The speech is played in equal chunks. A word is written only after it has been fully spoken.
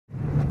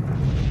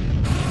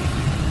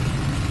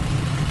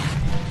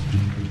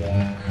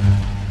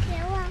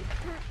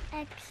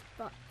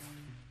Xbox.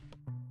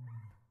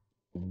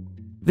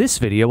 This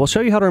video will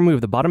show you how to remove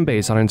the bottom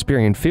base on an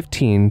Inspiron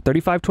 15,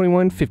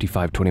 3521,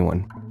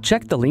 5521.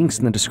 Check the links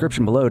in the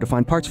description below to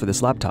find parts for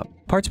this laptop.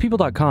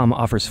 PartsPeople.com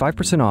offers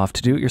 5% off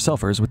to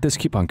do-it-yourselfers with this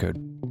coupon code.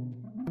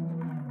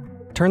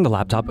 Turn the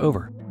laptop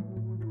over.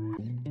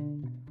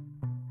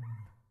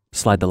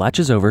 Slide the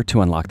latches over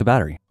to unlock the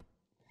battery.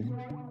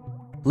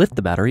 Lift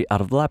the battery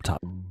out of the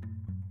laptop.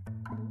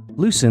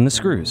 Loosen the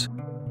screws.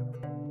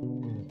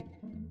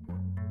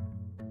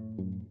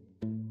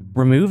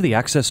 Remove the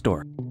access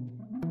door.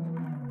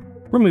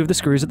 Remove the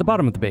screws at the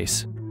bottom of the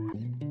base.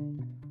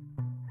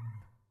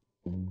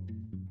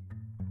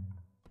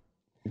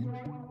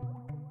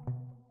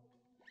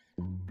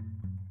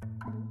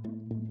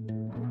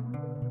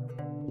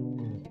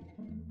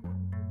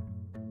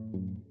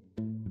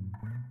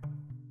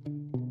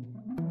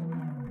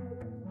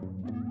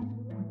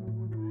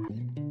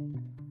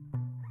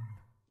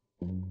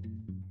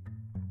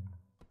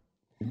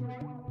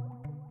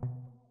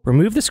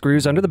 Remove the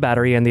screws under the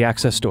battery and the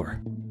access door.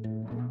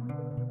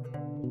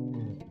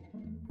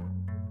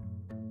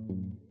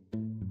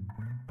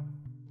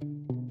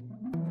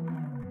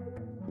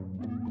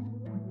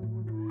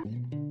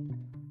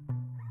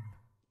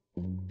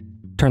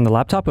 Turn the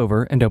laptop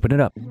over and open it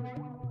up.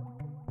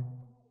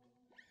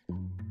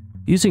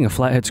 Using a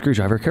flat head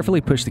screwdriver, carefully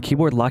push the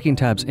keyboard locking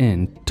tabs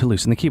in to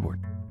loosen the keyboard.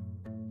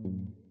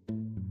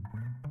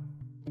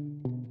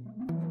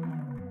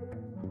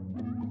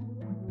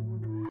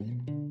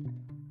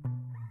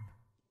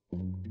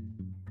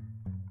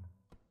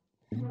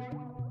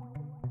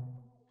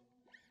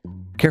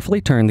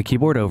 Carefully turn the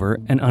keyboard over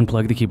and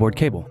unplug the keyboard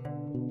cable.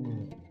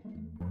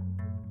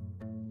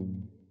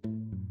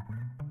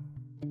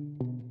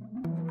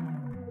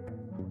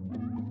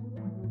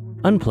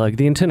 Unplug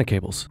the antenna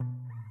cables.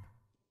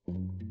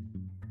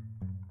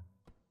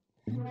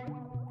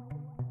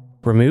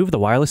 Remove the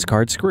wireless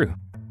card screw.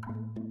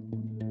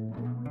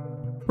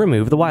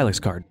 Remove the wireless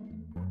card.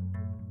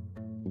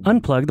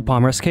 Unplug the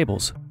palm rest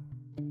cables.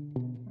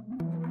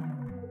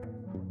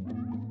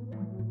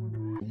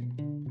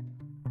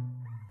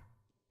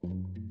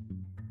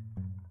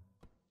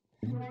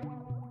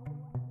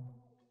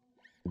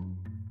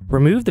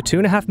 Remove the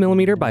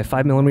 2.5mm by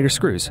 5mm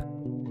screws.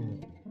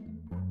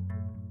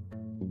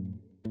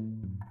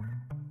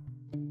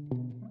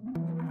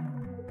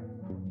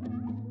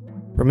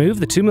 Remove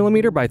the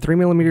 2mm by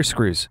 3mm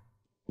screws.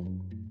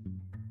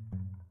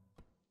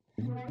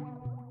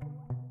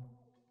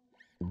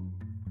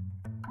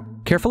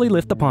 Carefully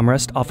lift the palm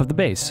rest off of the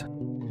base.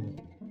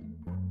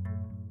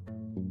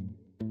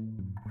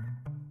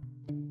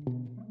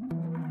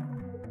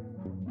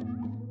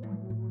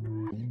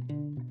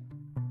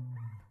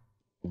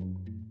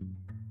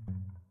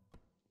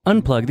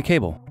 Unplug the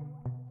cable.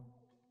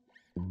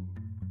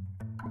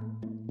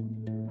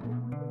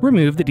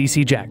 Remove the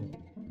DC jack.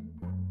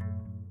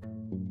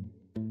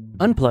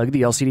 Unplug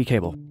the LCD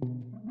cable.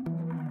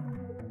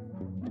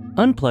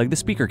 Unplug the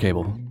speaker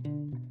cable.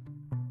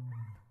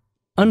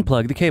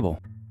 Unplug the cable.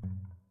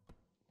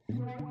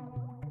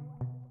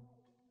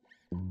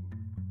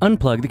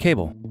 Unplug the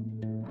cable.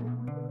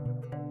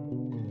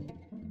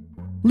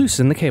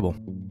 Loosen the cable.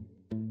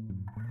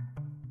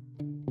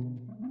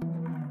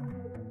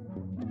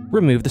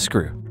 Remove the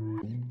screw.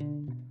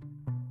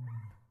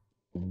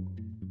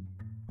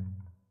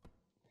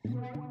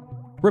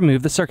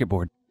 Remove the circuit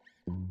board.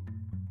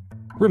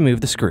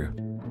 Remove the screw.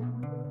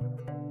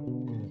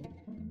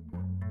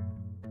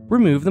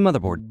 Remove the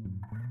motherboard.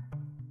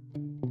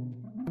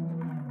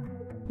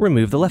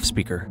 Remove the left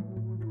speaker.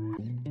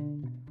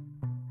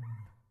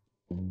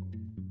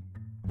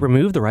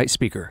 Remove the right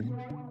speaker.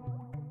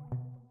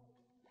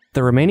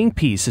 The remaining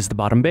piece is the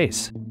bottom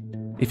base.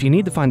 If you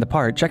need to find the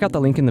part, check out the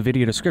link in the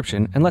video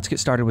description and let's get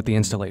started with the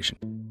installation.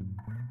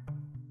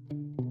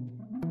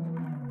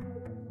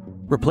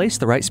 Replace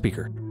the right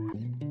speaker.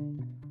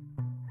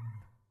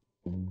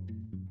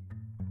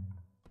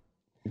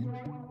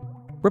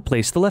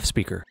 Replace the left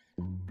speaker.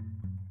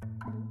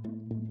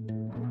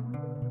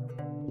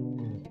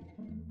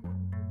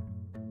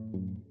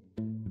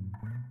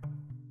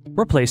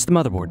 Replace the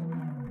motherboard.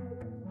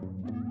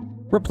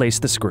 Replace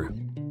the screw.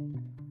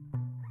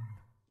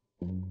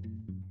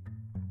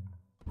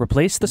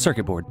 Replace the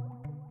circuit board.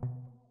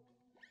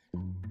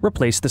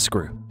 Replace the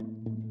screw.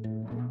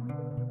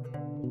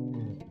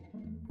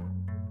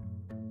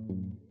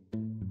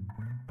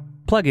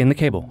 Plug in the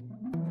cable.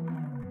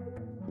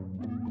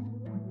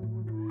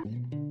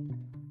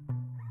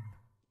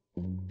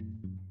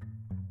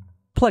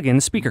 Plug in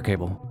the speaker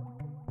cable.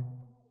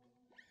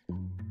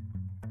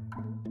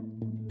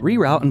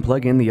 Reroute and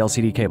plug in the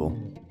LCD cable.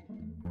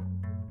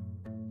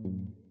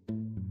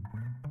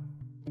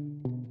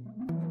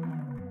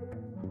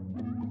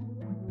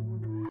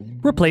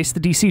 Replace the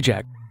DC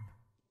jack.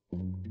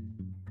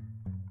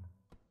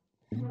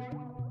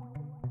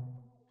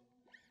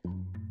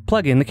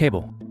 Plug in the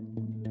cable.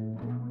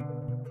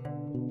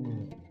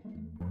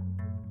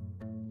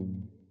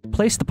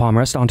 Place the palm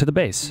rest onto the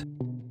base.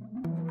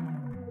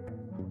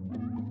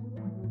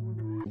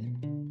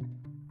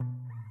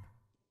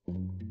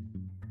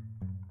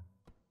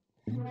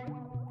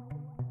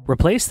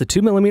 Replace the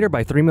 2mm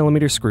by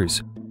 3mm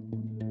screws.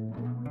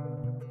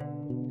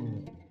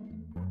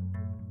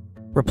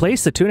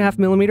 Replace the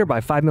 2.5mm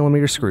by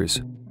 5mm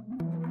screws.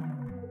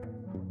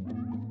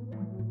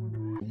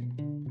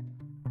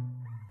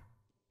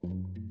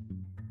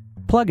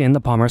 Plug in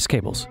the palm rest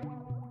cables.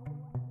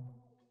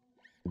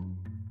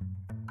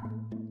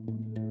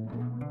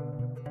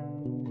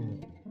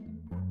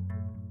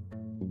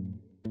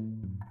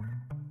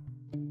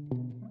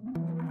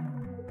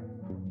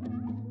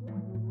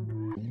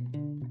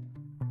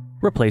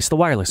 Replace the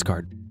wireless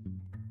card.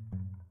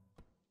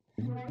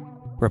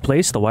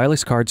 Replace the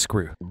wireless card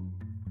screw.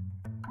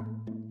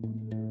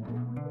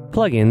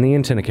 Plug in the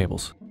antenna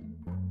cables.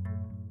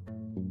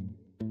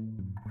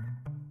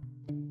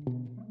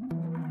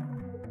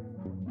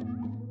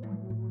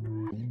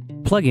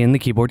 Plug in the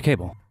keyboard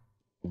cable.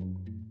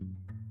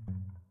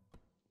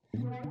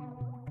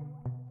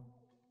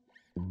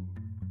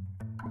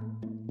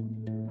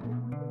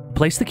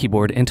 Place the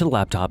keyboard into the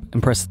laptop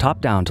and press the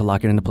top down to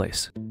lock it into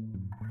place.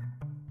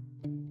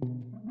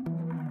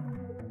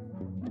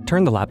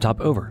 Turn the laptop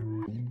over.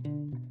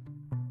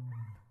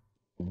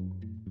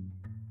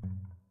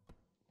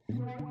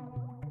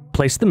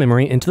 Place the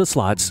memory into the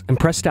slots and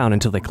press down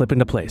until they clip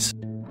into place.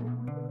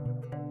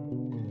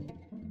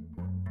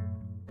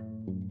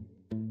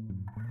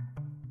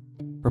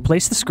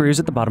 Replace the screws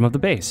at the bottom of the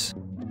base.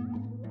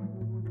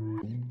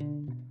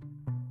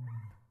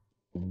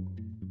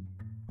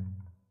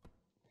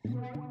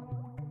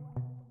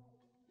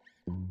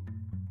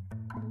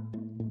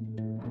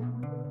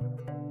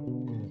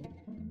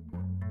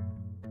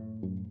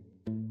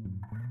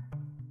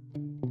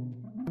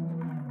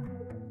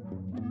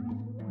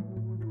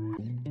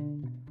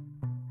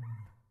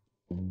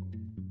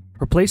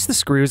 Replace the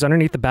screws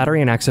underneath the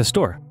battery and access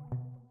door.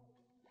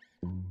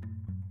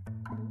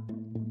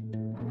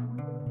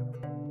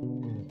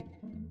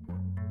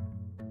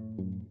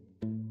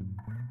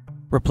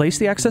 Replace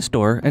the access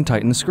door and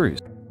tighten the screws.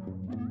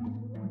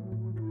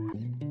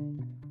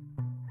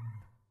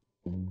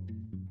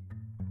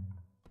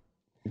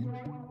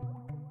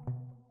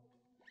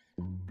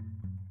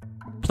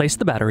 Place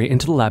the battery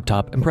into the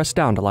laptop and press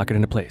down to lock it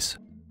into place.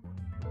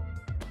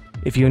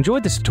 If you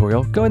enjoyed this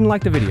tutorial, go ahead and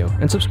like the video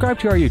and subscribe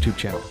to our YouTube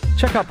channel.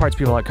 Check out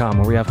partspeople.com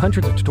where we have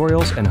hundreds of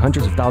tutorials and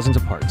hundreds of thousands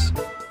of parts.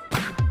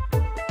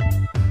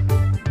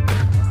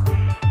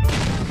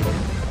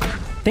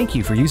 Thank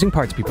you for using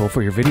Parts People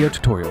for your video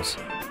tutorials.